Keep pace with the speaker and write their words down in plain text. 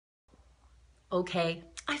Okay,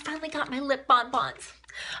 I finally got my lip bonbons.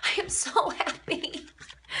 I am so happy.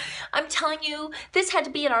 I'm telling you, this had to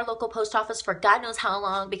be at our local post office for God knows how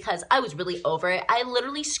long because I was really over it. I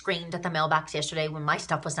literally screamed at the mailbox yesterday when my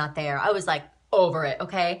stuff was not there. I was like, over it,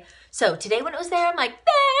 okay? So today when it was there, I'm like,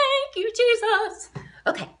 thank you, Jesus.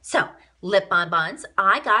 Okay, so lip bonbons.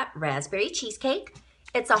 I got raspberry cheesecake.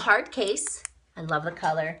 It's a hard case. I love the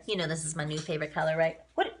color. You know this is my new favorite color, right?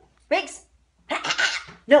 What? Riggs?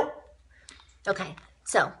 No. Okay,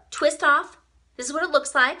 so twist off. This is what it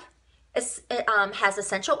looks like. It has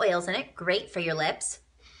essential oils in it. Great for your lips.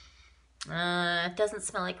 It doesn't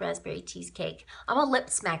smell like raspberry cheesecake. I'm a lip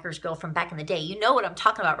smackers girl from back in the day. You know what I'm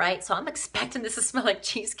talking about, right? So I'm expecting this to smell like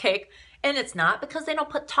cheesecake. And it's not because they don't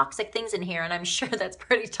put toxic things in here. And I'm sure that's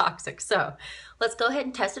pretty toxic. So let's go ahead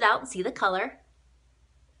and test it out and see the color.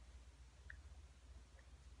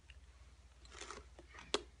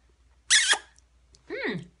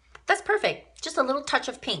 That's perfect. Just a little touch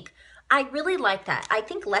of pink. I really like that. I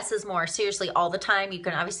think less is more. Seriously, all the time. You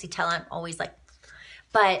can obviously tell I'm always like,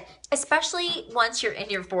 but especially once you're in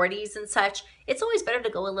your 40s and such, it's always better to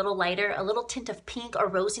go a little lighter. A little tint of pink or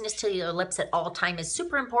rosiness to your lips at all time is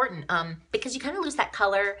super important because you kind of lose that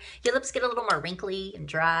color. Your lips get a little more wrinkly and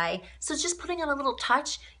dry. So just putting on a little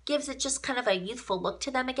touch gives it just kind of a youthful look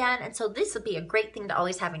to them again. And so this would be a great thing to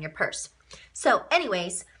always have in your purse. So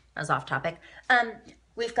anyways, I was off topic.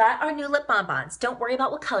 We've got our new lip bonbons. Don't worry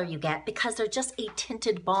about what color you get because they're just a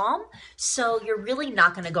tinted balm. So you're really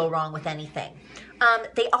not going to go wrong with anything.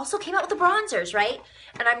 They also came out with the bronzers, right?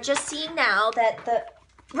 And I'm just seeing now that the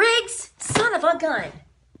Riggs, son of a gun.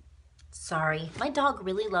 Sorry, my dog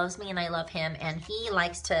really loves me and I love him. And he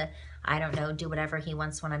likes to, I don't know, do whatever he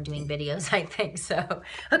wants when I'm doing videos, I think so.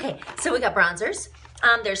 Okay, so we got bronzers.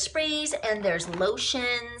 There's sprays and there's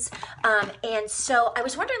lotions. And so I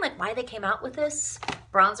was wondering like why they came out with this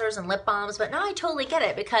bronzers and lip balms, but now I totally get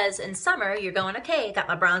it because in summer you're going, okay, I got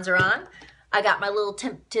my bronzer on. I got my little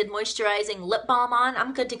tinted moisturizing lip balm on.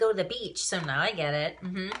 I'm good to go to the beach. So now I get it.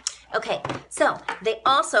 Okay, so they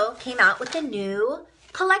also came out with the new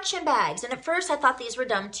collection bags. And at first I thought these were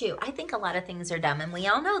dumb too. I think a lot of things are dumb and we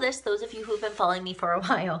all know this, those of you who've been following me for a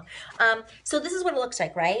while. So this is what it looks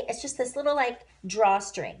like, right? It's just this little like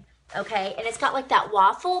drawstring, okay? And it's got like that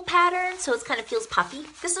waffle pattern, so it kind of feels puffy.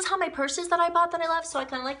 This is how my purse is that I bought that I love, so I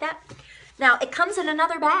kind of like that. Now it comes in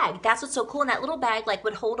another bag. That's what's so cool. And that little bag like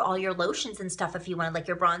would hold all your lotions and stuff if you wanted like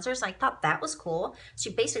your bronzers. I thought that was cool. So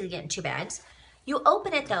you basically get in 2 bags. You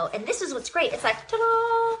open it though, and this is what's great. It's like,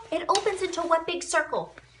 ta-da! It opens into one big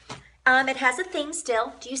circle. It has a thing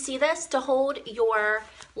still. Do you see this? To hold your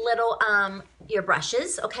little, your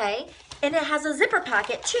brushes, okay? And it has a zipper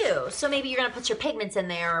pocket too. So maybe you're gonna put your pigments in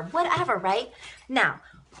there or whatever, right? Now,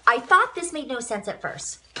 I thought this made no sense at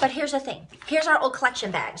first, but here's the thing. Here's our old collection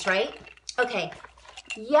bags, right? Okay,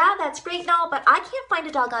 yeah, that's great and all, but I can't find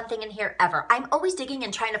a doggone thing in here ever. I'm always digging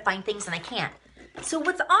and trying to find things and I can't. So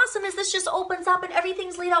what's awesome is this just opens up and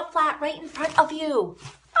everything's laid out flat right in front of you.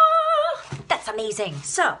 Oh, that's amazing.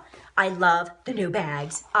 So I love the new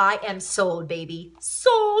bags. I am sold, baby,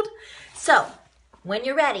 sold. So when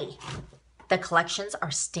you're ready, the collections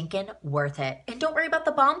are stinking worth it. And don't worry about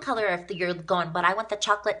the balm color if you're going, but I want the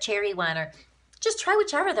chocolate cherry one, or just try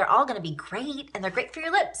whichever. They're all gonna be great and they're great for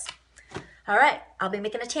your lips. All right, I'll be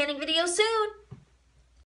making a tanning video soon.